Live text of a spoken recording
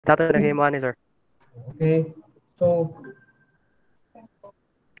Tato na himo ani sir. Okay. So,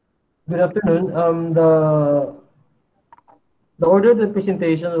 good afternoon. The order of the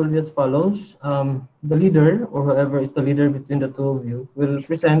presentation will be as follows. The leader, or whoever is the leader between the two of you, will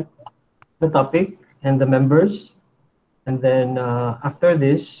present the topic and the members. And then after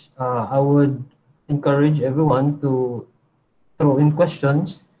this, I would encourage everyone to throw in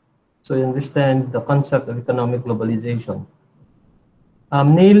questions so you understand the concept of economic globalization.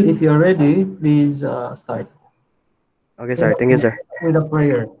 Neil, if you're ready, please start Okay with sir, thank you sir. with a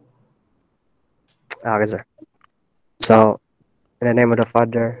prayer. Okay sir. So in the name of the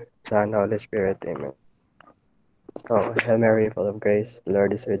Father, Son, Holy Spirit, Amen. So Hail Mary, full of grace, the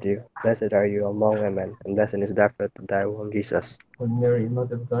Lord is with you. Blessed are you among women, and blessed is the fruit of thy womb, Jesus. Holy Mary,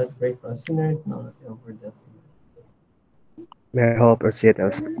 Mother of God, pray for us sinners, now and at the hour of our death. Mary, hope or seat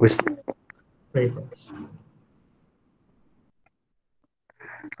of wisdom. Pray for us.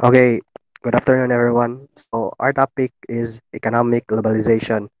 Okay, good afternoon, everyone. So our topic is economic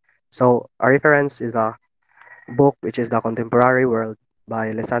globalization. So our reference is the book, which is The Contemporary World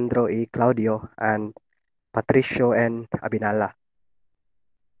by Alessandro E. Claudio and Patricio N. Abinala.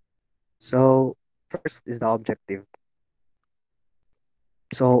 So first is the objective.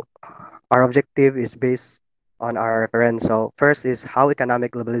 So our objective is based on our reference. So first is how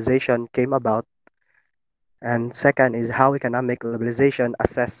economic globalization came about, and second is how economic globalization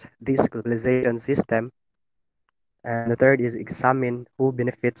assess this globalization system, and the third is examine who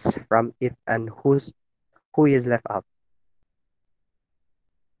benefits from it and who is left out.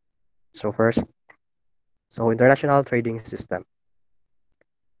 So first, so international trading system.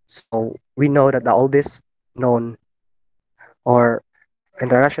 So we know that the oldest known or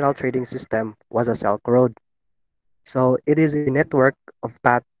international trading system was a Silk Road. So it is a network of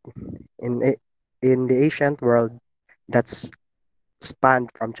paths in in the ancient world that's spanned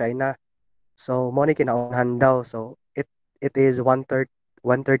from China. So mo ni kinaunhan daw. So it is 130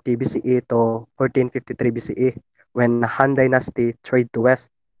 BCE to 1453 BCE when Han Dynasty trade to west.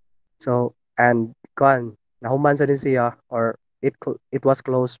 So and kuan nahuman sa din siya or it was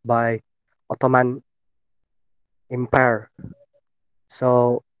closed by Ottoman Empire.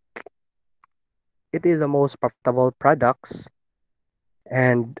 So it is the most profitable products,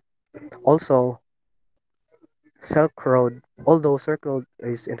 and also Silk Road, although Silk Road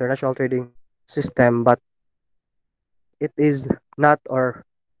is international trading system, but it is not or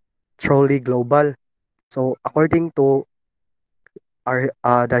truly global. So according to our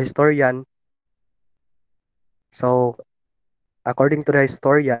the historian, so according to the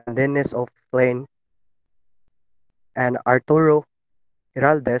historian Dennis of Plain and Arturo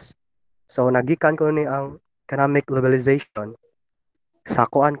Heraldes, so nagikan ko ni ang economic globalization sa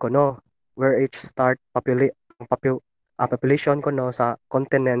kuan ko no, where it start ang population ko no sa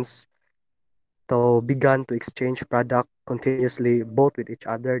continents to began to exchange product continuously both with each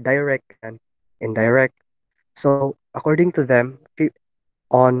other, direct and indirect. So according to them,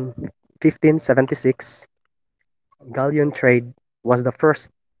 on 1576, galleon trade was the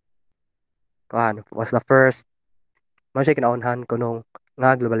first was the first man siya kinaunhan kunong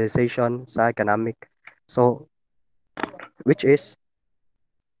nga globalization sa economic. So which is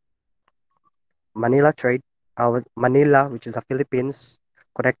Manila trade, Manila, which is the Philippines,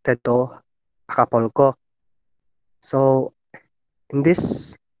 connected to Acapulco. So in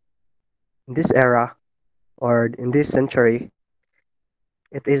this era or in this century,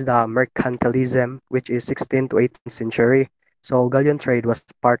 it is the mercantilism, which is 16th to 18th century. So galleon trade was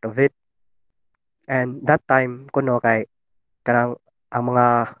part of it. And that time, kuno kay kanang ang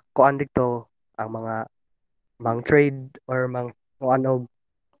mga kuan dito, ang mang trade or kung ano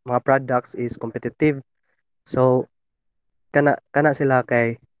mga products is competitive. So kana sila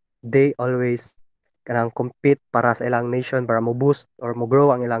kay they always kanang compete para sa ilang nation para mo boost or mo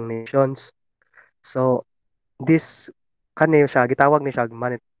grow ang ilang nations. So this kani siya gitawag ni siya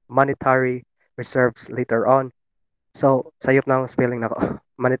monetary reserves later on. So sayop ng spelling nako.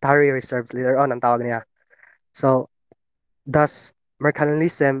 Monetary reserves later on ang tawag niya. So thus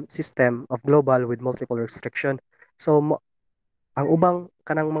mercantilism system of global with multiple restriction. So ang ubang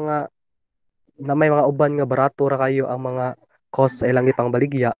kanang mga na may mga uban nga barato ra kayo ang mga cost sa ilang gipang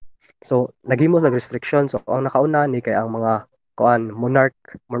baligya. So naghimo sa restriction. So ang nakauna ni kay ang mga kuan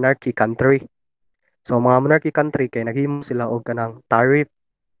monarchy country. So mga monarchy country kay naghimo sila og kanang tariff,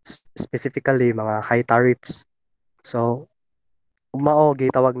 specifically mga high tariffs. So mao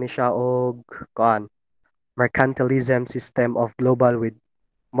gitawag ni siya og kuan mercantilism system of global with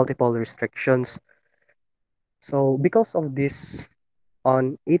multiple restrictions. So because of this,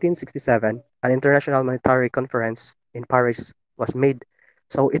 on 1867, an international monetary conference in Paris was made.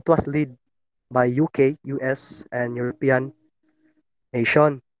 So it was led by UK, US, and European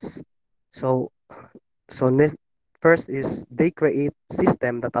nations. So so first is they create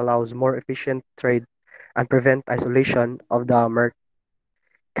system that allows more efficient trade and prevent isolation of the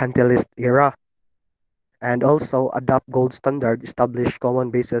mercantilist era, and also adopt gold standard, establish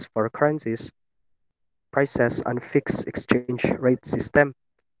common basis for currencies, prices, and fixed exchange rate system.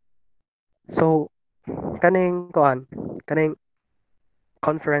 So kaning kuan, kaning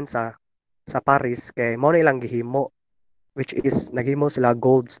conference sa Paris kay mo na ilang gihimo, which is naghimo sila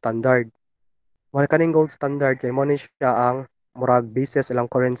gold standard. Mo kaning gold standard kay mo ni siya ang murag basis ilang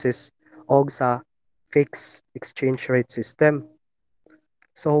currencies og sa fixed exchange rate system.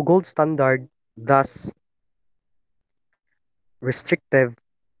 So gold standard thus restrictive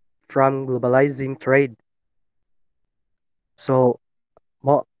from globalizing trade. So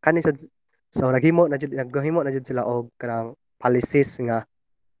mo kani sad, so naghimo na jud sila og kanang policies nga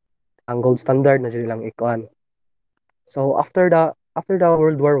ang gold standard na jud ilang ikuan. So after the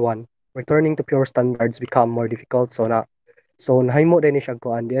World War I, returning to pure standards become more difficult. So nahimo din ni siya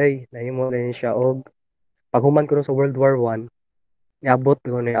kuan di ay nahimo din ni siya og paghuman kuno sa World War I, niabot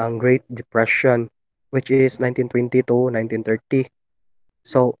ko ni ang Great Depression, which is 1920 to 1930.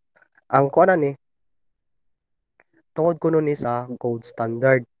 So ang kuan ni tungod kuno ni sa gold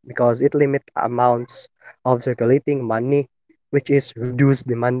standard because it limit amounts of circulating money, which is reduced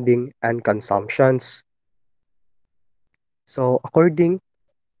demanding and consumptions. So according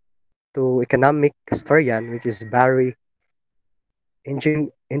to economic historian, which is Barry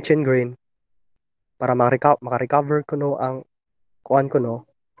Engine Green, para makarecover ko no ang kuan ko no,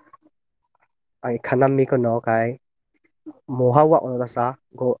 ang economy ko no kay muhawa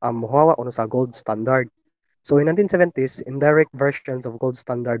uno sa gold standard. So in 1970s, indirect versions of gold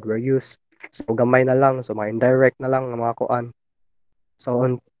standard were used. So gamay na lang, so mga indirect na lang ng mga kuan. So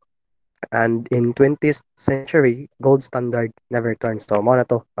and in 20th century, gold standard never turned. So mo na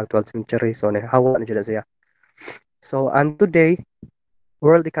to pag 12th century, so hawa na jud siya. So and today,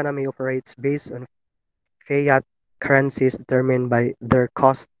 world economy operates based on fiat currencies determined by their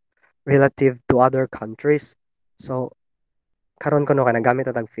cost relative to other countries. So karon kuno ka nagamit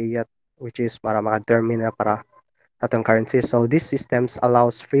na tag fiat, which is para maka-determine na para atong currency. So these systems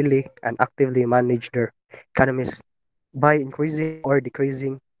allows freely and actively manage their economies by increasing or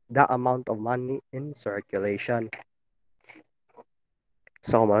decreasing the amount of money in circulation.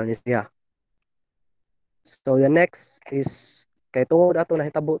 So mao ni siya. So the next is kay tungod ato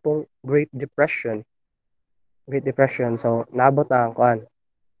nahitabo tong Great Depression. Great Depression. So naabot na ang kuan.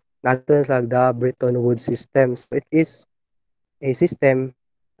 Nato sa the Bretton Woods system. So it is a system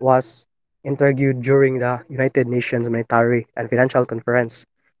was introduced during the United Nations Monetary and Financial Conference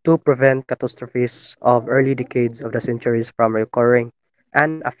to prevent catastrophes of early decades of the centuries from recurring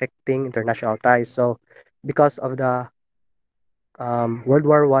and affecting international ties. So because of the World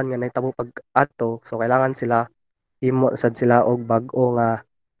War I nga nahitabo pag ato, so kailangan sila himo sad sila og bag-o nga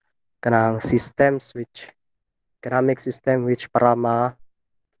kanang systems which economic system which para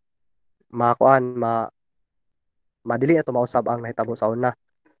makuan madili na to mausab ang nahitabo sa una.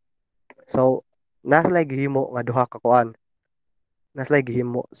 So nasa lay gihimo nga duha ka kuan. Nasa lay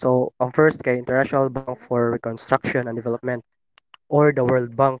gihimo. So ang first kay International Bank for Reconstruction and Development or the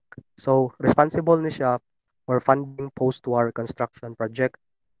World Bank. So responsible ni siya for funding post-war construction project.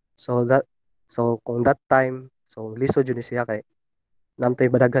 So kung that time, so lisod jud ni siya kay namtay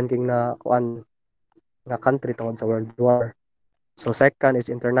badagan king na kuan nga country tungod sa World War. So second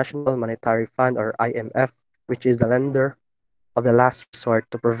is International Monetary Fund or IMF, which is the lender of the last resort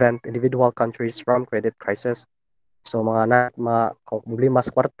to prevent individual countries from credit crisis. So mga kung problema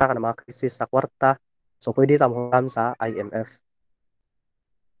sa kwarta kana mga krisis sa kwarta, so pwede ta mohulam sa IMF.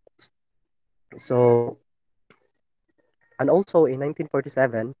 So and also in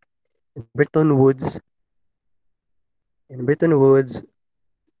 1947 in Bretton Woods in Bretton Woods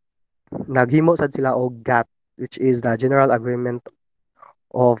naghimo sad sila og GATT, which is the General Agreement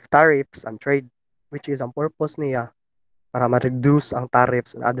of Tariffs and Trade, which is ang purpose niya para ma-reduce ang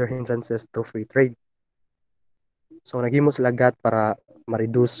tariffs and other hindrances to free trade. So naghimo sila GATT para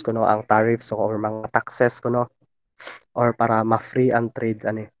ma-reduce kuno ang tariffs or mga taxes kuno or para ma-free ang trades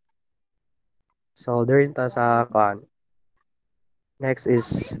ani. So there ta sa kan. Next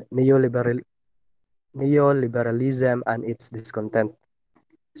is neoliberalism and its discontent.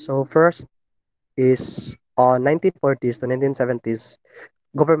 So first is on 1940s to 1970s,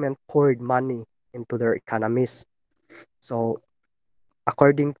 government poured money into their economies. So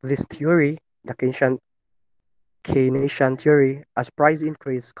according to this theory, the Keynesian theory, as price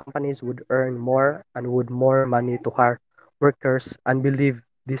increased, companies would earn more and would more money to hire workers and believe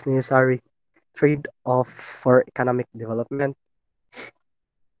this necessary trade-off for economic development.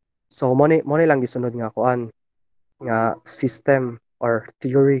 So mo ni lang gisunod nga kuan nga system or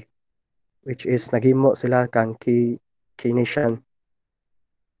theory which is naghimo sila kang Keynesian.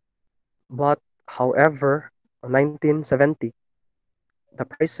 But however, on 1970, the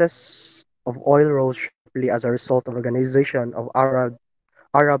prices of oil rose sharply as a result of organization of Arab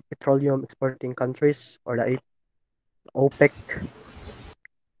petroleum exporting countries or the OPEC.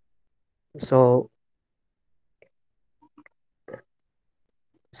 So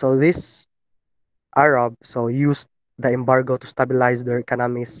this Arab used the embargo to stabilize their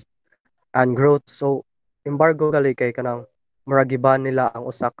economies and growth. So embargo gali kay kanang murag giban nila ang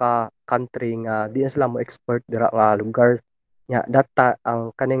usa ka country nga di na sila mo export dira nga lugar. Nya data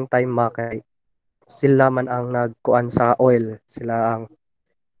ang kaning time kay sila man ang nagkuan sa oil. Sila ang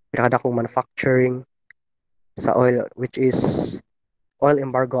pinakadakong manufacturing sa oil which is oil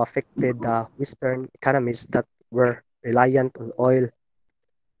embargo affected the western economies that were reliant on oil.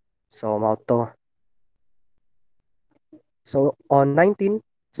 So mao to. So on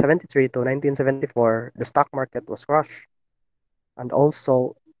 1973 to 1974, the stock market was crushed. And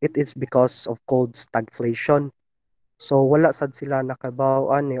also, it is because of cold stagflation. So wala sad sila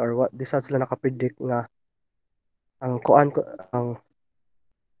nakabaw-an ni or what di sad sila nakapredict nga ang kuan ko ang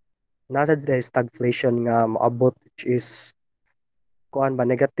nasa sila stagflation nga moabot which is kuan ba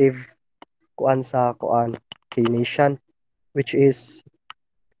negative kuan sa kuan Keynesian which is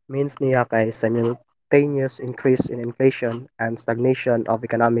means niya kay simultaneous increase in inflation and stagnation of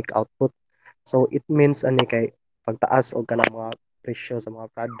economic output. So it means ani kay pagtaas og kanang mga presyo sa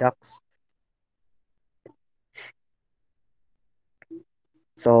mga products.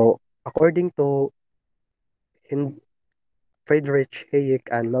 So according to Friedrich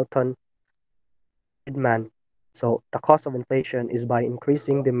Hayek and Milton Friedman, so the cause of inflation is by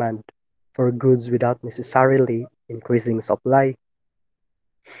increasing demand for goods without necessarily increasing supply.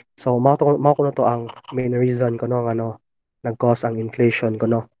 So mao kuno to ang main reason kuno nga no nag-cause ang inflation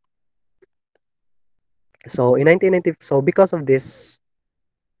kuno. So in 1990 so because of this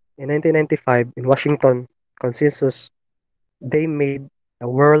in 1995 in Washington consensus they made the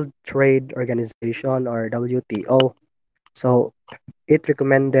World Trade Organization or WTO. So it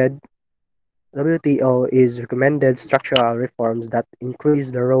recommended WTO is recommended structural reforms that increase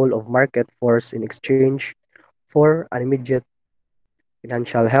the role of market force in exchange for an immediate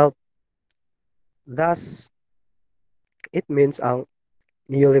financial help. Thus, it means ang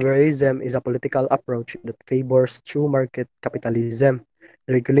neoliberalism is a political approach that favors true market capitalism,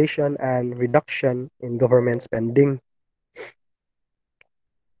 regulation, and reduction in government spending.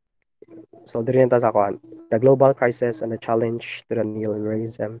 So, diri ta sa kuan, the global crisis and the challenge to the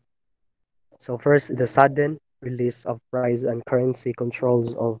neoliberalism. So, first, the sudden release of price and currency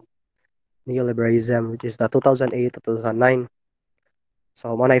controls of neoliberalism, which is the 2008 to 2009.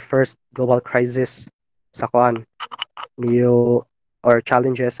 So, mo na first global crisis sa kuan, neo or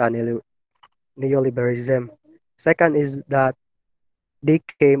challenges sa neoliberalism. Second is that they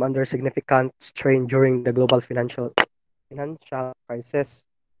came under significant strain during the global financial crisis.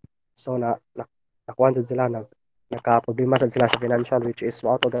 So nakuan sad sila nagka-problema sad sila sa financial which is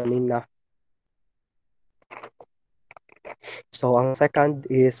mao to ganin na. So ang second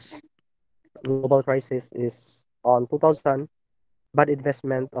is global crisis is on 2000 bad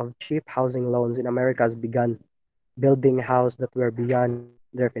investment of cheap housing loans in Americas began building house that were beyond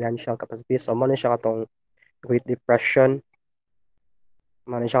their financial capacity. So mo siya katong Great Depression,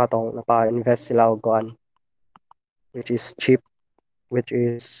 mo siya katong napa-invest sila og kuan which is cheap which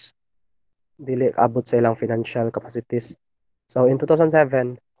is dili abot sa ilang financial capacities. So in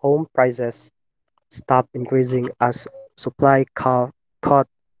 2007, home prices stopped increasing as supply caught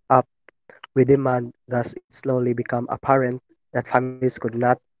up with demand. Thus, it slowly became apparent that families could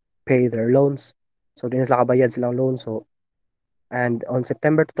not pay their loans. So di na sila kabayad silang loans. So and on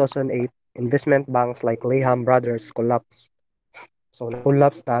September 2008, investment banks like Lehman Brothers collapsed. So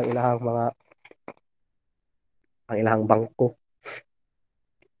na-collapse na ang ilahang bangko.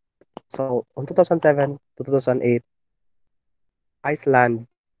 So on 2007 to 2008, Iceland,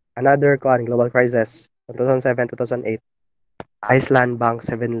 another global crisis. In 2007 2008, Iceland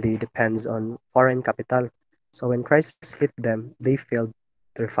banks heavily depends on foreign capital. So when crisis hit them, they failed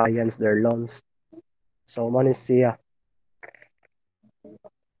to refinance their loans. So mo ni siya.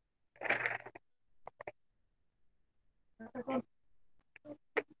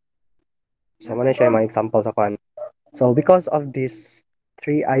 So mo ni siya mga example sa kwan. So because of this,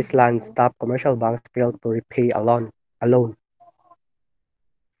 three Iceland's top commercial banks failed to repay a loan.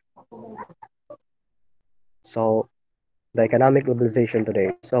 So the economic globalization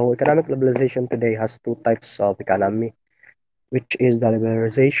today. So economic globalization today has two types of economy, which is the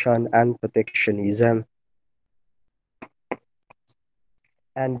liberalization and protectionism.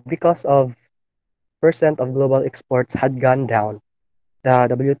 And because of percent of global exports had gone down, the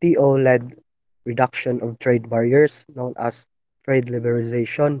WTO led reduction of trade barriers known as trade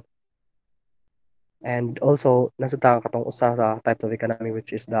liberalization. And also, nasa ta katong usa sa types of economy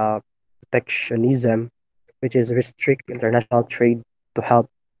which is the protectionism, which is restrict international trade to help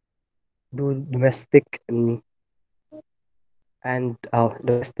do domestic and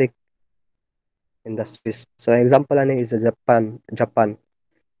domestic industries. So example ani is sa Japan.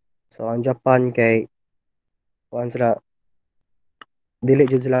 So ang Japan kay kuan sila dili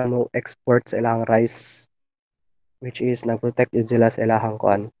jud sila mo export sa ilang rice, which is nag-protect jud sila sa ilahang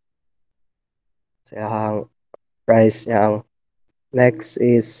kuan, sa ilahang rice yang next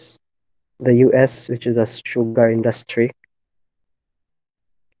is the US, which is the sugar industry.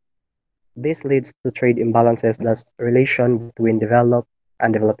 This leads to trade imbalances, thus relation between developed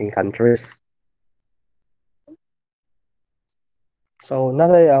and developing countries. So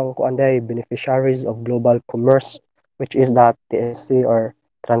natay ang kuan day beneficiaries of global commerce, which is the TNC or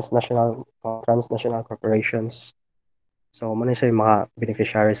transnational corporations. So mo siya yung mga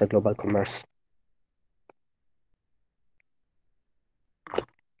beneficiaries sa global commerce.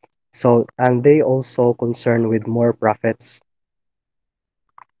 So and they also concerned with more profits.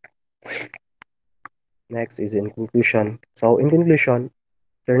 Next is in conclusion. So in conclusion,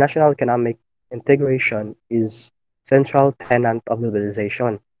 international economic integration is central tenet of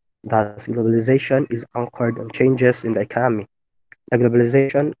globalization. Thus, globalization is anchored on changes in the economy. The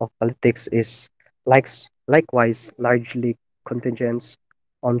globalization of politics is likewise largely contingent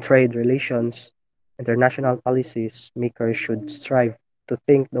on trade relations. International policies makers should strive to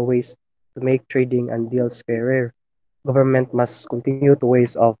think the ways to make trading and deals fairer. Government must continue to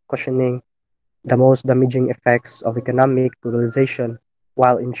ways of cushioning the most damaging effects of economic globalization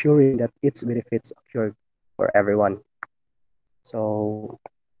while ensuring that its benefits occur for everyone. So,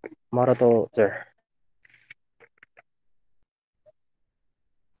 moro to, sir.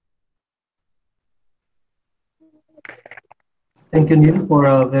 Thank you, Neil, for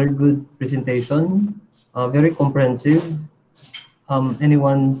a very good presentation, very comprehensive.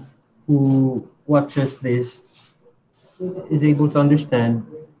 Anyone who watches this is able to understand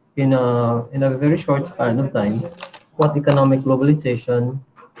in a very short span of time what economic globalization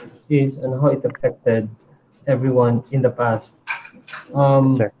is and how it affected everyone in the past.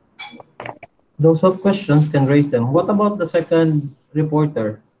 Um, Sir. those who have questions can raise them. What about the second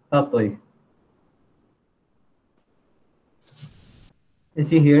reporter, Tatoy? Is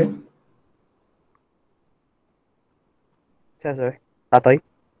he here? Siya, sir. Tatoy?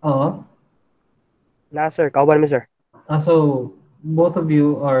 Uh, Na, sir. Kauban mo, sir. so both of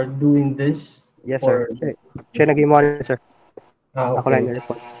you are doing this Yes, sir. for Siya nag-imo ni, sir. Ako lang okay.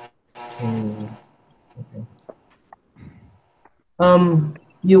 na-report. Hmm, okay.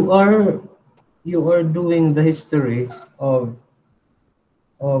 You are doing the history of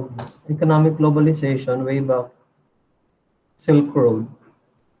economic globalization way back Silk Road.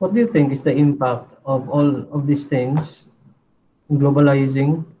 What do you think is the impact of all of these things in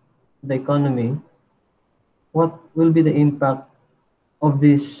globalizing the economy? What will be the impact of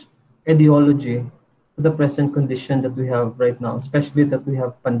this ideology to the present condition that we have right now, especially that we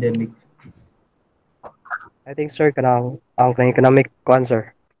have pandemic? I think, sir, kanang economic kuan, sir.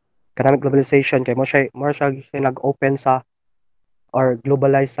 Economic globalization kay mo siya nag-open sa or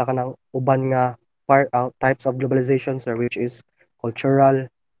globalize sa kanang uban nga types of globalization, sir, which is cultural,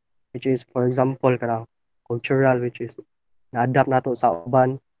 which is for example kanang cultural, which is na-adapt nato sa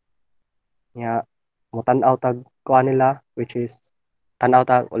uban nga mo tag kuan nila, which is tan-aw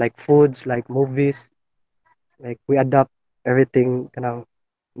tag like foods, like movies, like we adapt everything kanang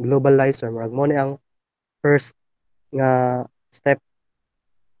globalize or murag mo ni ang first nga step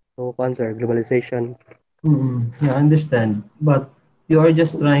to kuan, sir, globalization. Yeah, I understand. But you are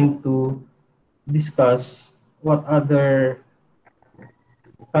just trying to discuss what other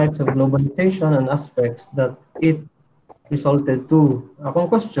types of globalization and aspects that it resulted to. Akong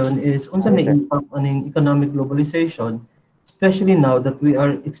question is, unsa Ano, may sir? impact aning economic globalization, especially now that we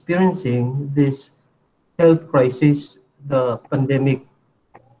are experiencing this health crisis, the pandemic.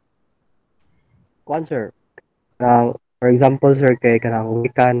 Kuan, sir, kanang for example, sir, kay kanang we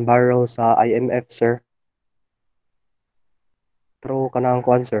can borrow sa IMF, sir, through kanang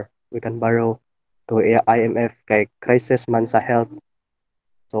kuan, sir, we can borrow to IMF kay crisis man sa health.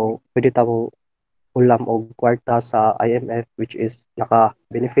 So pwede ta mo ulam og kwarta sa IMF, which is naka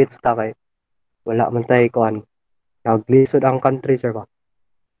benefits ta kay wala man tay kuan, Naglisod ang country sir ba.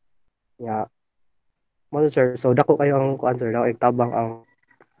 Ya, mo sir. So dako kayo ang kuan sir, dako tabang ang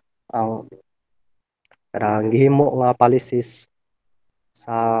karang gihimo nga policies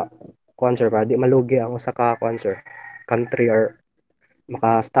sa kuan sir ba di malugi ang usa ka kuan sir country or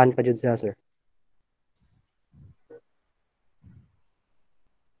maka-stand pa jud siya sir.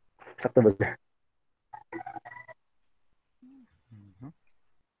 Sakto ba sir? Mhm.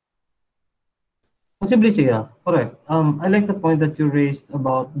 Possibly siya, correct. I like the point that you raised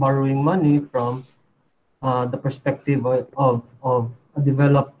about borrowing money from the perspective of a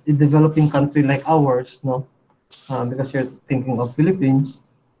developing country like ours, no? Because you're thinking of Philippines.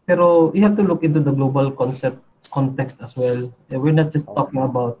 Pero you have to look into the global context as well. We're not just Oh, talking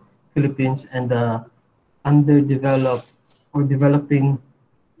about Philippines and the underdeveloped or developing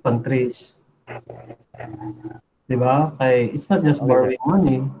countries, di ba? Kaya it's not just okay sir. borrowing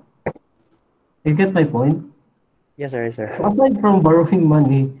money. You get my point? Yes sir, yes sir. So aside from borrowing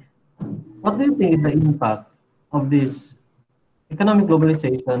money, what do you think is the impact of this economic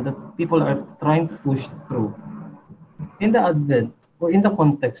globalization that people are trying to push through in the advent or in the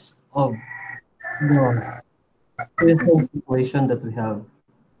context of the present situation that we have?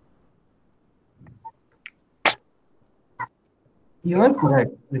 You are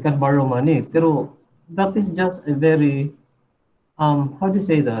correct. We can borrow money, pero that is just a very how do you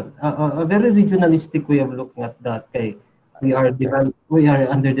say that? A very regionalistic way of looking at that. Okay, Yes sir. we are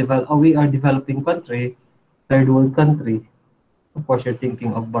underdeveloped, we are developing country, third world country. Of course, you're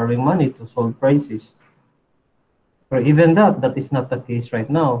thinking of borrowing money to solve crisis. Or even that is not the case right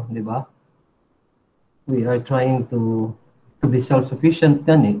now, di ba? We are trying to be self-sufficient,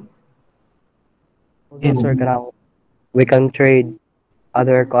 gani, Also sir in kanang we can trade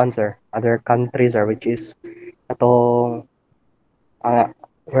other cons sir, other countries or which is katong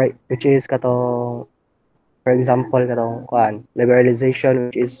right which is katong for example katong kuan liberalization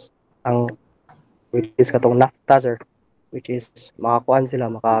ang which is katong NAFTA sir which is makakuan sila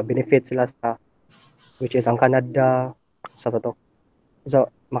maka-benefit sila sa which is ang Canada sa to so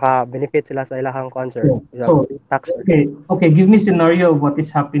maka-benefit sila sa ilahang kuan sir yeah. sa So, free tax sir. okay, give me scenario of what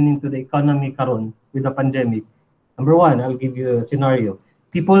is happening to the economy karon with the pandemic. Number one, I'll give you a scenario.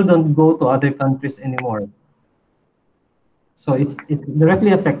 People don't go to other countries anymore. So it's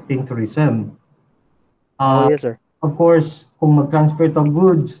directly affecting tourism. Oh Uh, yes sir. of course, kung mag-transfer to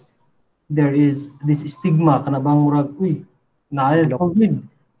goods, there is this stigma kana bang murag uy na Naglok. COVID.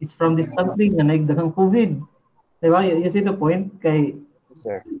 It's from this country nga naigdagang COVID. Diba? You see the point kay Yes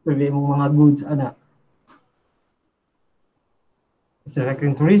sir. survey mong mga goods ana. It's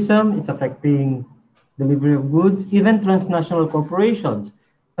affecting tourism, it's affecting delivery of goods, even transnational corporations.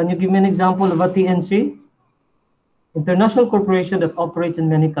 Can you give me an example of a TNC? International corporation that operates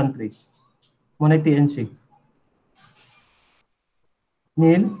in many countries. Muna TNC.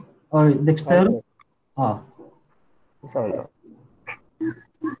 Neil or Ano Dexter? sir? Ah, Isa ulo.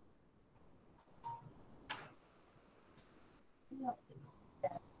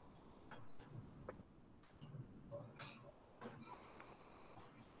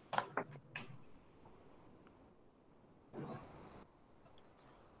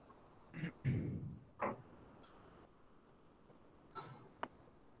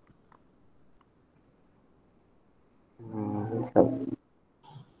 So,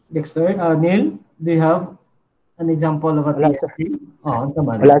 Dexter, Neil, do you have an example of a wala sir. TNC? Ah, ano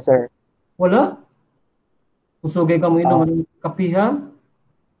man? Wala sir. Wala? Usugay ka mo inom Ah, ng kapiha?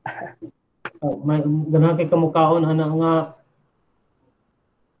 May ganahan kay kamukaon ana nga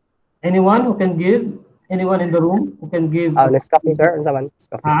anyone who can give, anyone in the room who can give a Nescafe sir, unsa man?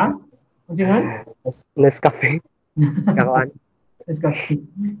 Nescafe. ha? Unsa nga? Nescafe. Kakuan. Let's go.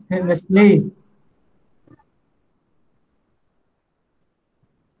 Let's play.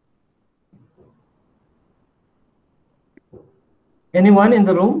 Anyone in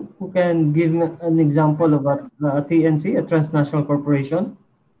the room who can give me an example of a TNC, a transnational corporation?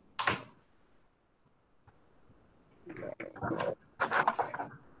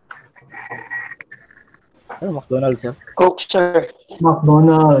 Ano, McDonald's sir? Coke, sir.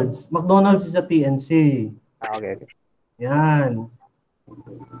 McDonald's. McDonald's is a TNC. Okay, okay. Yan.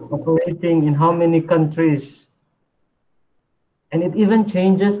 Operating in how many countries? And it even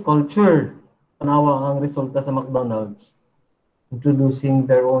changes culture. Tanawa ang resulta sa McDonald's. Introducing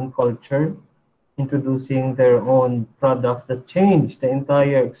their own culture, introducing their own products that change the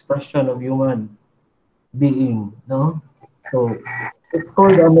entire expression of human being, no? So it's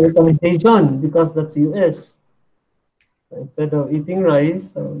called Americanization because that's US. Instead of eating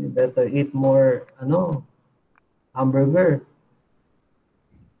rice, so you better eat more, ano, hamburger.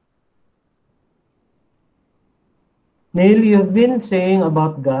 Neil, you've been saying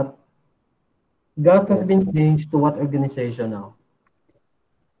about GATT. GATT has Yes. been changed to what organization now?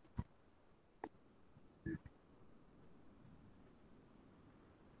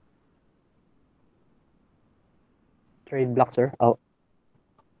 Trade block, sir. Oh,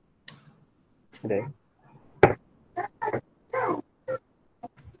 hindi.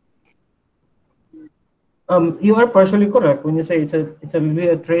 You are partially correct when you say it's a really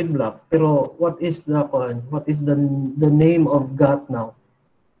a trade block. Pero what is the name of GATT now?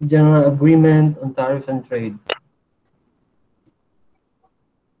 General Agreement on Tariff and Trade.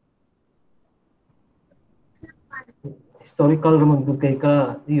 Historical ramon gud kay ka.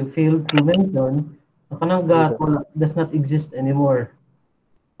 You failed to mention na kanang Yes, GATT sir. does not exist anymore.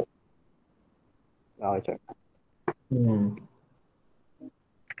 Okay, sir. Hmm.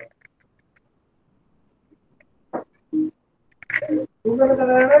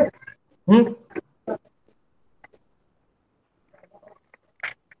 Hmm?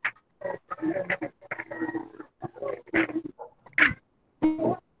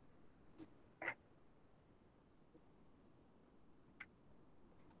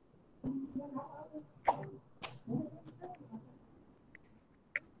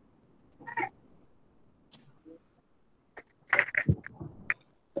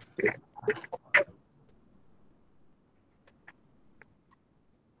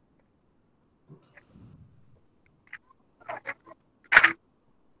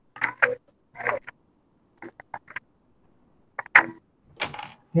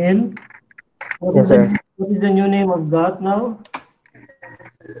 Neil, Yes, sir. what is the new name of GATT now?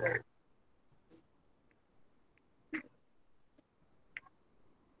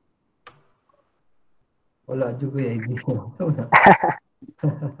 Wala jud ko idea. Wala.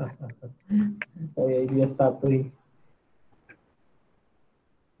 Ay idea statoy.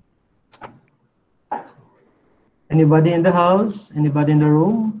 Anybody in the house? Anybody in the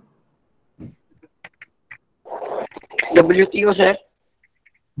room? WTO, sir.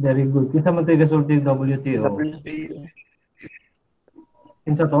 Very good. Kinsa man tayo gasulti WTO? WTO.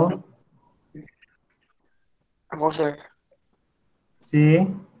 Kinsa to? Ako, sir. Si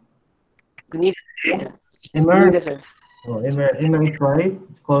Pinili. Emer. Pinili, sir. Oh, Emer is right.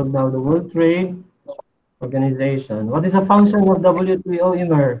 It's called now the World Trade Organization. What is the function of WTO,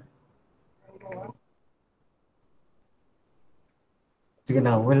 Emer? Sige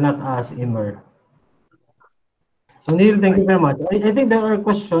na, will not ask Emer. So Neil, thank you very much. I think there are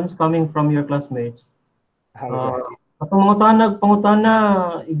questions coming from your classmates. Okay, sir.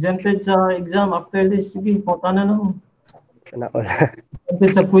 Pangutana, exempted sa exam after this. Sige, pangutana na. Sana all.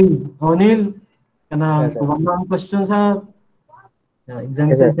 Exempted sa quiz. O Neil, Yes, kanang sir. kumanda ang question sa Yes,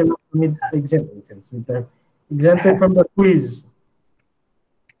 sir. exempted sila exempted from the quiz.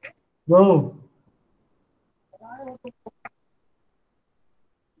 Go.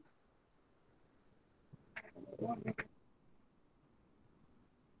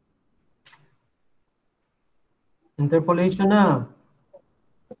 Interpolation na.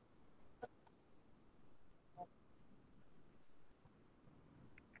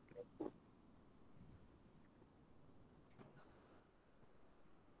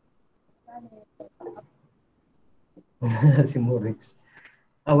 Si Morix.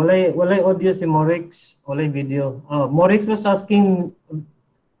 Walay audio si Morix, walay video. Morix was asking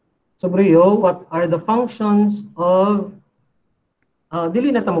Sobrio, what are the functions of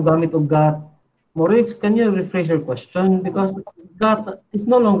dili na ta mo gamit og GAT. Morix, can you rephrase your question because GAT is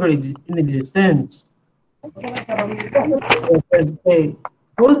no longer in existence. Okay.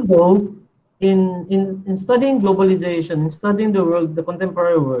 Although in studying globalization, in studying the world, the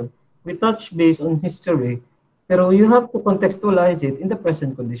contemporary world, we touch base on history, pero you have to contextualize it in the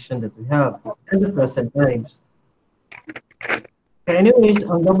present condition that we have and the present times. Okay, anyways,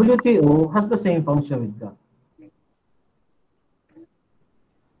 ang WTO has the same function with GATT.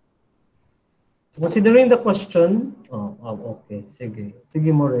 Considering the question, okay, sige. Sige,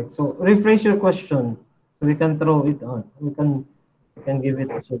 Morek. So, rephrase your question so we can throw it on. We can give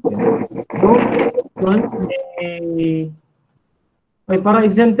it to Sukin. Yung question ay para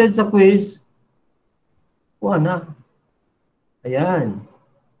exempted sa quiz. Kuha na. Ayan.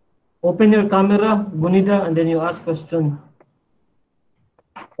 Open your camera, Bunida, and then you ask question.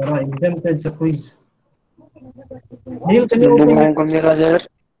 Para exempted sa quiz. Neil, can you Nandun open nga your... yung camera, sir.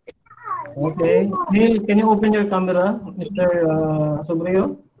 Okay. Neil, can you open your camera, Mr.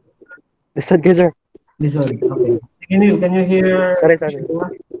 Sobrio? Listen kayo, sir. Listen. Okay. Sige, Neil, can you hear? Sorry, sorry.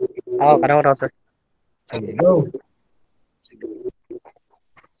 Ako, kanang raw, sir. Sige, go.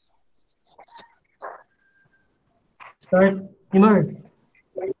 Start. Timur.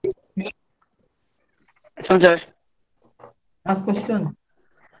 Saan, sir? Ask question.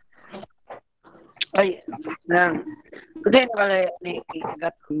 Ay, nang, kasi nakalaya ni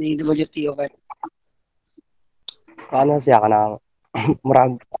gat ni WTO kay. Ano siya kanang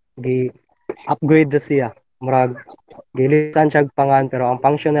murag gi upgrade ra siya. Murag gilisan siya pangan pero ang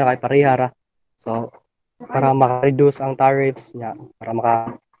function niya kay pareha ra. So para maka-reduce ang tariffs niya, para maka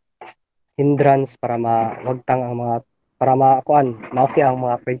hindrance, para mawagtang ang mga para makuan, ma-okay ang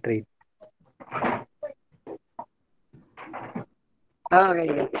mga free trade. Ah, okay,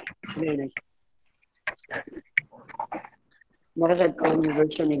 okay. Very nice. Makasad ko ang new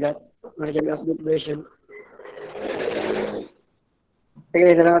version ni gat. Makasad update version.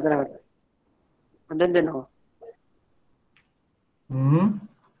 Sige, salamat, salamat. Andun din ako. Hmm.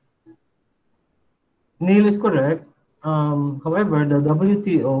 Neil is correct. However, the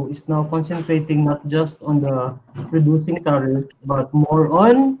WTO is now concentrating not just on the reducing tariff, but more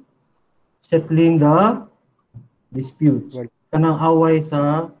on settling the disputes. World, Kanang away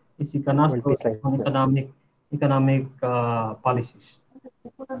sa isikanas world o peace line. economic policies.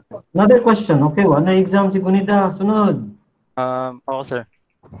 Another question. Okay, na exam si Gunita. Sunod. Ako sir.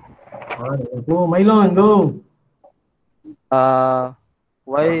 Go, Mylon, go.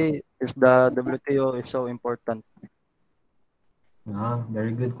 Why is the WTO is so important?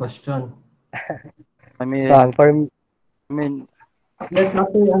 Very good question. I mean, For I mean, Let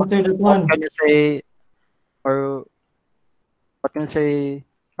Ate answer that what one. can you say or what can you say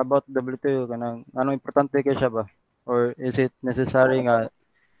about WTO? Kanang ano importante kay siya ba? Or is it necessary nga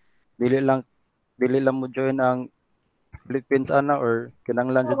dili lang dili lang mo join ang Philippines ana or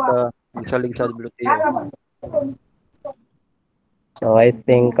kinahanglan jud ta isalig sa WTO? so I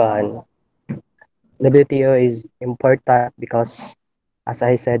think WTO is important because, as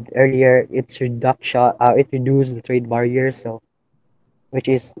I said earlier, it reduced the trade barriers, so which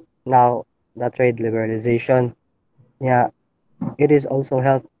is now the trade liberalization. Yeah, it is also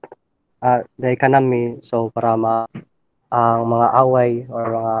help the economy, so para ang mga away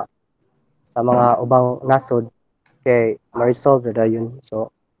or sa mga ubang nasod kay ma-resolve na yun.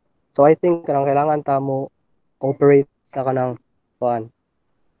 So I think kanang kailangan ta mo cooperate sa kanang kuan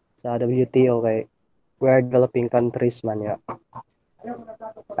sa WTO kay we are developing countries man ya.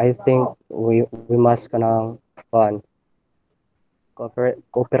 I think we must kanang kuan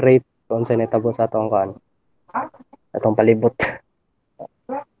cooperate kung sa nitabo sa atong kuan atong palibot.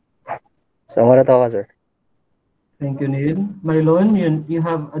 So mo to ka sir. Thank you, Neil. Mylon, you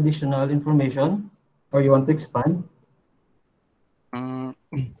have additional information or you want to expand? Mm,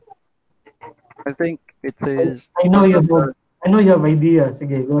 I think it I, is I know you important have I know you have ideas.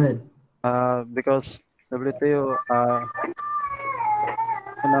 Sige, go ahead. because WTO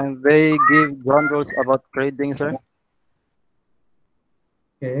they give ground rules about trading, sir,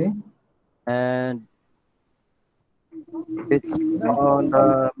 Okay. and it's on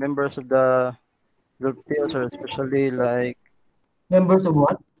the members of the WTO, sir, especially like Members of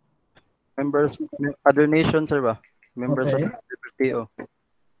what? members other nations, sir, ba? Members of Okay. WTO.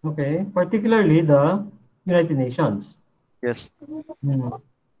 Okay. Particularly the United Nations. Yes, Hmm.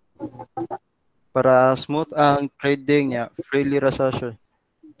 para smooth ang trading niya, freely ra sa sir.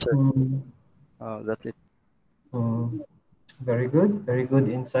 Hmm. That's it. Hmm. Very good. Very good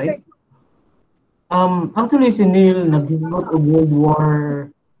insight. Actually, si Neil naghisgot og World War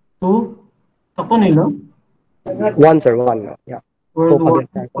II. Sakto nila? One sir, one. Yeah. World Two War, public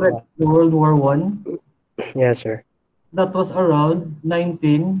transport. correct. The World War One. Yes sir. That was around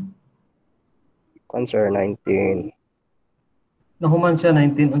 19. Concern 19. Nahuman siya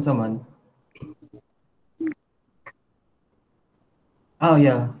 19 unsa man.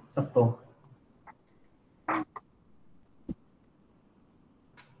 Yeah, sakto.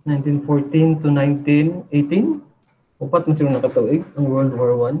 1914 to 1918. Upat na sila nakatuig ang World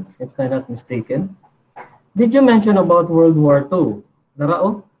War One, if I'm not mistaken. Did you mention about World War Two?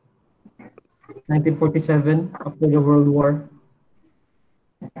 Narao? 1947, after the World War.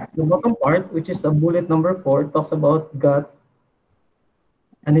 The bottom part, which is a bullet number 4, talks about GATT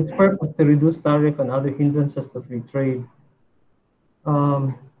and its purpose to reduce tariff and other hindrances to free trade.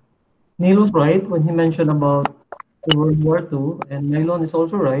 Neil was right when he mentioned about the World War II, and Nylon is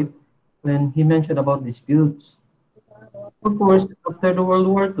also right when he mentioned about disputes. Of course, after the World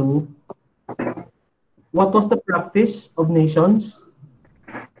War II, what was the practice of nations?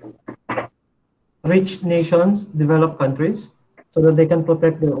 Rich nations, developed countries, so that they can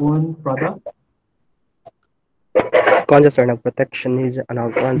protect their own product. Kung sir, nag-protectionism,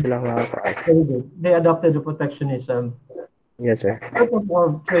 kuhan sila nga. Very good. They adopted the protectionism. Yes sir. The purpose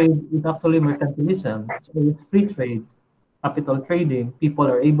of trade is actually mercantilism. So it's free trade, capital trading. People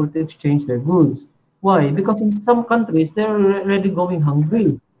are able to exchange their goods. Why? Because in some countries, they're already going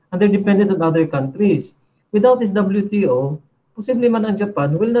hungry and they're dependent on other countries. Without this WTO, possibly man ang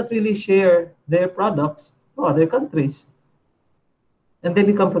Japan will not really share their products to other countries and they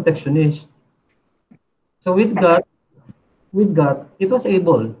become protectionist. So with GATT, it was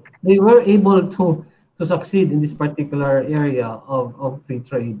able. They were able to succeed in this particular area of free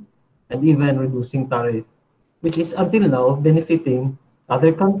trade and even reducing tariff, which is until now benefiting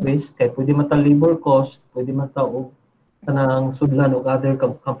other countries kay pwede mata labor cost, pwede mata og kanang sudlan og other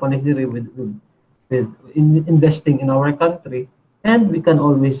companies diri with investing in our country, and we can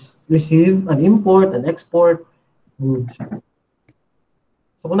always receive and import and export goods.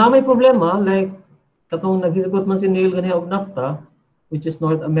 So kung na may problema, like katong naghisgot man si Neil ganiya og NAFTA, which is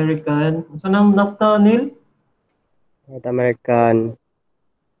North American. So nang NAFTA, Neil? North American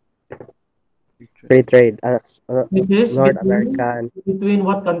free trade. Which is North American, between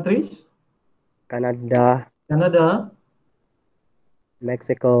what countries? Canada, Canada,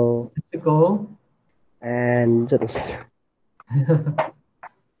 Mexico, Mexico, and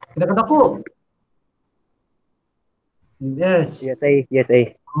pinakadako. US.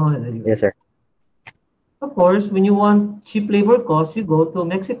 USA. Oh, the Yes, US. sir. Of course, when you want cheap labor costs, you go to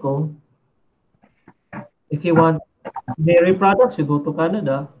Mexico. If you want dairy products, you go to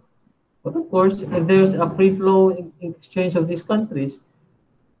Canada. But of course, if there's a free flow exchange of these countries,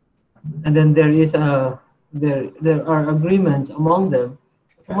 and then there are agreements among them,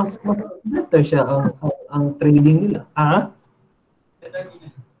 mas better siya ang trading nila. Ah?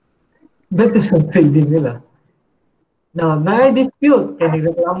 Better sa trading nila. Now, na-dispute. Kaya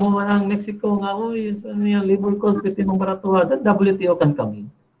nagreklamo man ang Mexico nga, uy, ano yung labor cost, pwede mong baratuha. That WTO can come in.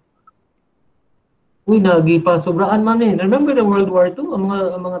 Uy, nagipa, sobraan man eh. Remember the World War II? Ang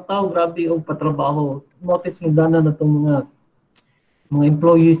mga tao, grabe o patrabaho. Notice yung dana na itong mga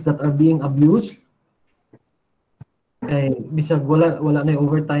employees that are being abused. Kay bisag wala na yung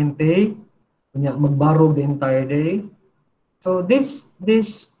overtime pay, kunya magbarog the entire day. So this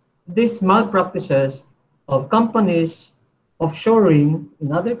malpractices of companies offshoring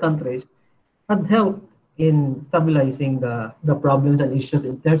in other countries had helped in stabilizing the problems and issues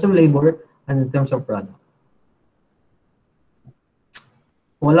in terms of labor and in terms of product.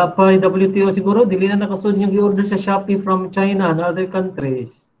 Wala pa yung WTO siguro, dili na nakasunod yung i-order sa Shopee from China and other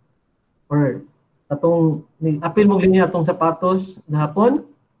countries. Or atong apil mo ganyan atong sapatos gahapon.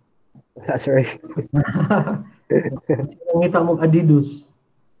 That's right. Ngita mo Adidas.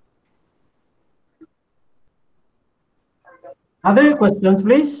 Other questions,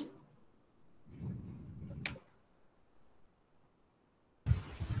 please?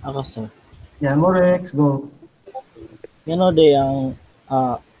 Ako, sir. Yeah, Morex, go. Day ang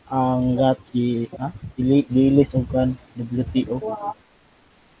gilis og kan WTO.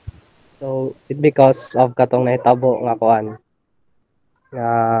 So, it because of katong nahitabo nga kuan nga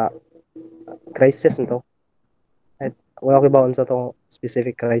crisis nito. Wala ko baon sa tong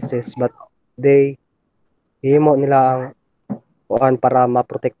specific crisis, but they himo nila ang kuan para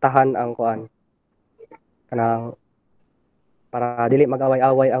maprotektahan ang kuan kanang para dili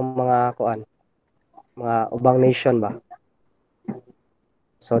mag-away-away ang mga kuan mga ubang nation ba.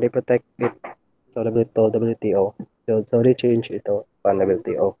 So they protect it so WTO. So they change it to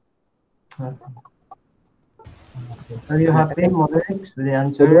WTO. Are you happy, Morex, with the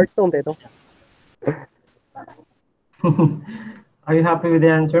answer? Good work to ito. Are you happy with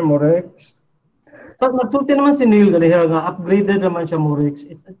the answer, Morex? So, nagsulti naman si Neil ganiya nga upgraded naman siya, Morex.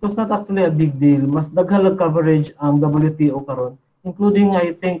 It was not actually a big deal. Mas daghan coverage ang WTO karon, including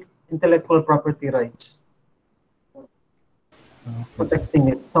I think intellectual property rights.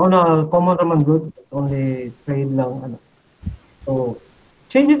 Protecting it. So na common naman good. It's only trade lang ano. So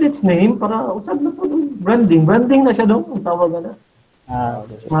change its name para usab na po branding. Branding na siya daw ang tawag na.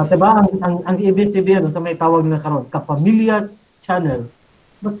 Diba ang ABS-CBN sa may tawag na karon Kapamilya Channel.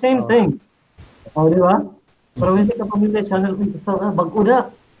 But same thing. Di ba? Pero hindi Kapamilya Channel so bag-o na.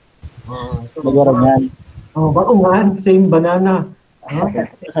 Bago yan. Bag-o nga, same banana.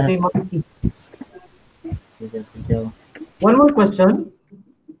 Same monkey. One more question.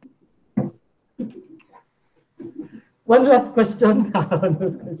 One last question. One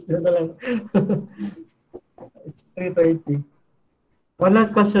last question na lang. It's 3:30. One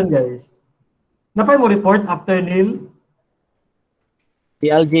last question, guys. Napay mo report after Neil? Si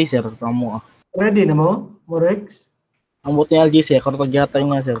LJ, sir, kamo. Ready na mo, Morex? Ang buti ni LJ, sir, kartog yata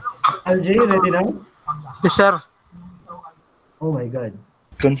niya, sir. LJ, ready na? Yes, sir. Oh my God.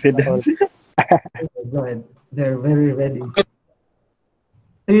 Confident. Go ahead. They're very ready.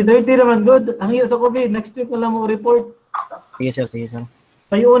 3:30 naman, good. Ang iyo sa COVID. Next week na lang mo report. Sige, sir, sige, sir.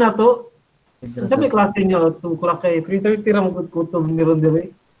 Tayo na to. Unsa may klase niyo? 2 o'clock kay 3:30 ra mo kutob meron dire.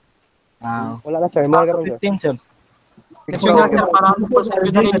 Wala na sir, mo karon sir. 15, sir. Next week na lang, sir, para ano po sa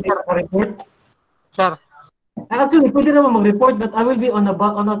Pwede training, na sir. report. Sir, Actually, pwede naman mag-report but I will be on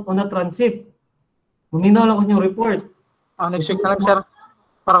a transit. Huminaw lang ko yung report. next week na lang, sir.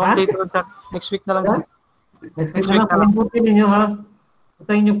 Para Ha? complete lang, sir. Next week na lang, sir. Next Next week na week lang. na lang. Palimbutin ninyo ha.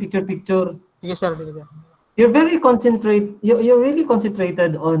 Patayin yung picture-picture. Sige, sir. Sige, sir. You're really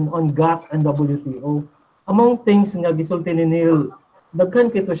concentrated on GATT and WTO. Among things nga gisulti ni Neil,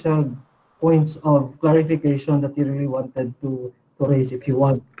 daghan kito siya points of clarification that he really wanted to raise if you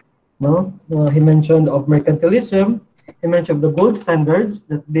want. No? He mentioned of mercantilism, he mentioned the gold standards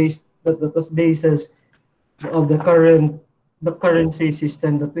that was basis of the currency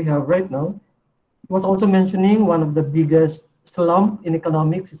system that we have right now. He was also mentioning one of the biggest slump in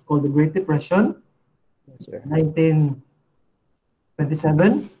economics is called the Great Depression, Yes, sir. 1927,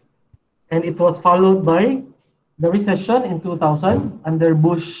 and it was followed by the recession in 2000 under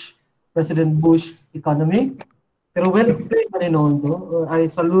President Bush economy. Pero well explained pa rin noon to. I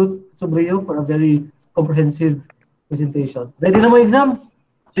salute Sobrio for a very comprehensive presentation. Ready na mo exam?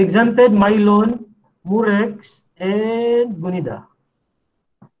 So exempted, Mylon, Murex, and Gunida.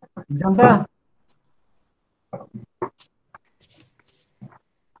 Exam ka?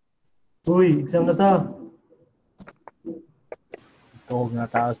 Uy, exam na ta. Tuwag na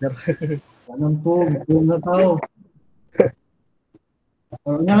tao, sir. Anong tug na tao.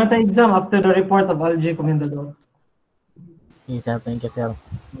 Nga nga tayo exam after the report of LG Comendador. Yes, sir. Thank you, sir.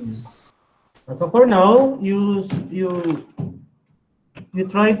 So for now, you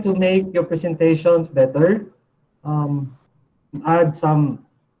try to make your presentations better. Add some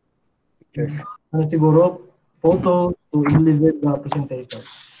Cheers. siguro photos to elevate the presentation.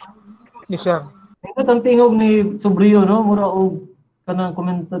 Yes, sir. Ito ang tingog ni Sobrio, no? Mura og kanang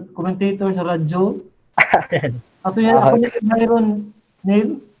commentator sa radyo. Ato yan, ako ni Myron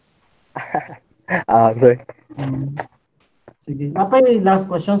Neil. Sir. Sige. Napay last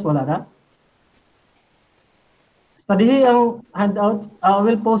questions, wala na? Studyhin ang handout. I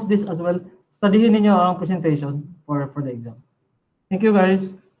will post this as well. Studyhin ninyo ang presentation for the exam. Thank you, guys.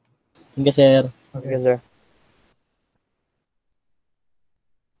 Thank you, sir. Okay, sir.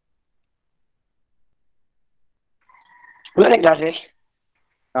 Wala na klase.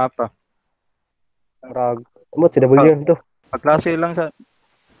 Apa? Murag, mo si W to. Pagklase lang sa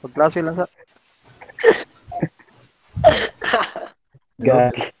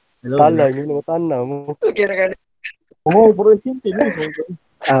Gagi. Hello. Tala, yun mo tana mo. Okay na ka. Oo, bro, sinti no. So,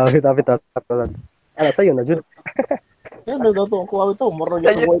 Tapi lang. Ala sayo na jud. yan daw to. Kuha ito. Moro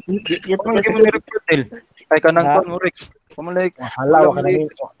Ayun. kita Kung kasi. mo ni-report del. Kay kanang kon mo Rex. Kumalay. Hala, waka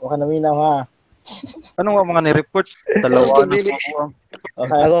na minaw ha. Anong mga ni-report? Dalawa na sa ako.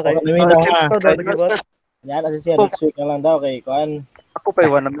 Okay, Ako waka na minaw ha. kay. Yan, asi sir. Next week na lang daw kay Kuan. Ako pa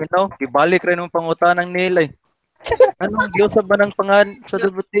iwan namin no. Gibalik rin ng pangutanang nila eh. Anong Diyos ba ng pangan sa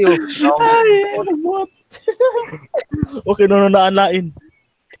WTO? Ay, ano what? Okay, no, naanain.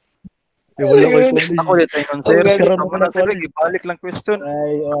 Wala ko Ako dito yung concern. Okay. Karon mo na sila, gibalik lang question.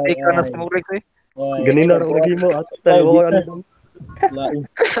 Ay, Ay ka na sa Rex eh. ganina ra lagi mo at tayo ano. Lain.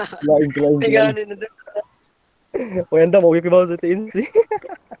 Tiganin na doon. Wenda mo gyud ba sa TNC.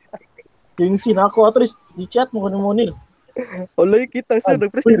 Yung sin ako, at least, i-chat mo ko ni Monil. Wala kita sir,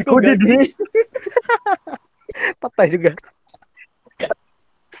 nagpresent ko Recorded gagi. eh. Patay juga.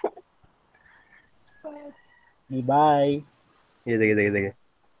 Bye. Sige.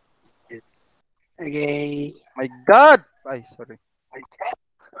 Okay. My God! Ay, sorry.